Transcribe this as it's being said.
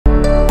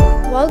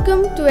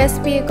Welcome to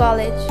SPA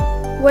College,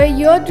 where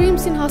your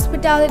dreams in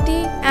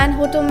hospitality and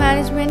hotel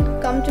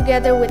management come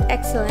together with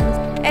excellence.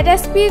 At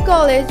SPA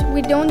College,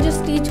 we don't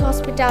just teach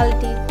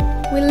hospitality,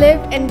 we live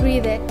and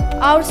breathe it.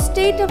 Our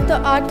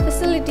state-of-the-art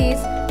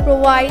facilities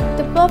provide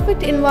the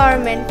perfect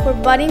environment for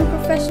budding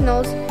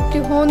professionals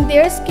to hone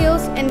their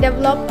skills and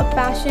develop a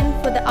passion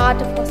for the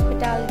art of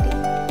hospitality.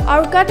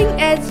 Our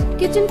cutting-edge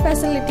kitchen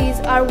facilities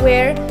are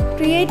where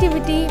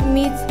creativity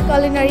meets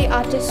culinary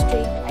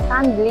artistry.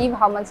 I can't believe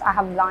how much I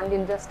have learned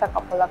in just a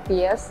couple of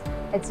years.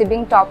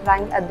 Achieving top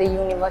rank at the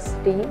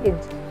university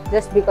is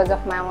just because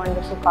of my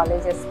wonderful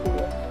college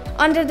SPA.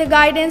 Under the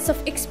guidance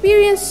of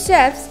experienced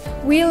chefs,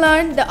 we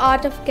learn the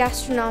art of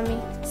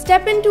gastronomy.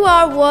 Step into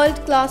our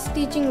world-class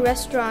teaching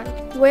restaurant,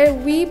 where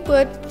we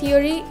put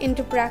theory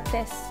into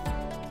practice.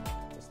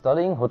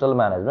 Studying hotel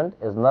management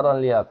is not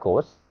only a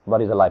course, but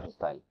is a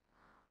lifestyle.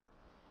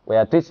 We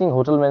are teaching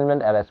hotel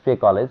management at SPA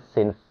College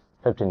since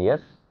 15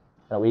 years.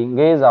 And we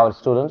engage our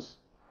students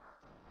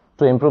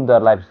to improve their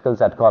life skills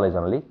at college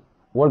only.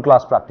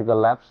 World-class practical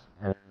labs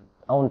and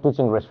own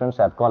teaching restaurants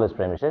at college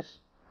premises.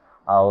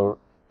 Our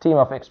team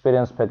of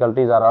experienced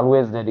faculties are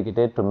always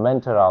dedicated to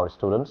mentor our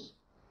students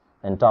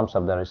in terms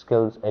of their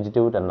skills,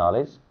 attitude and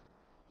knowledge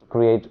to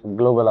create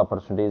global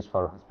opportunities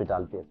for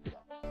hospitality.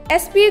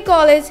 SPA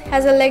College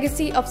has a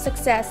legacy of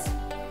success.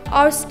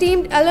 Our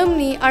esteemed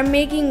alumni are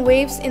making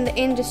waves in the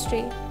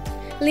industry,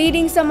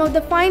 leading some of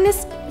the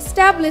finest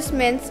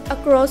establishments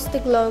across the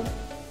globe.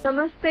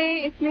 Namaste,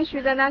 it's me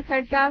Sridhana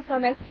Khadka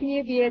from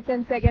SPA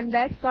BHM second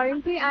batch.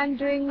 Currently, I'm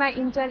doing my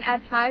intern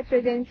at Hyatt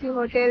Regency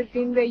Hotel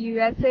in the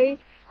USA,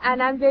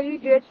 and I'm very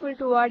grateful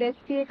toward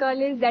SPA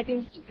College that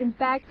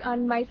impacts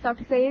on my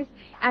success,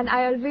 and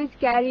I always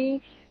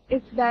carry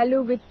its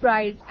value with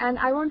pride. And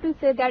I want to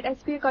say that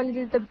SPA College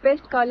is the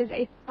best college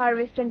in our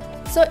Western.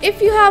 So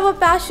if you have a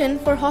passion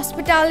for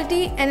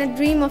hospitality and a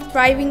dream of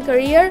thriving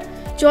career,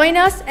 join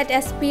us at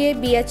SPA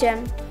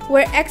BHM,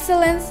 where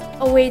excellence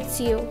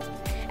awaits you.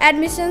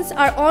 Admissions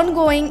are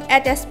ongoing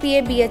at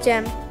SPA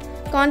BHM.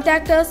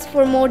 Contact us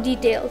for more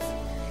details.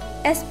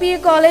 SPA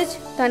College,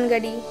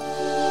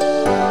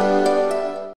 Dhangadhi.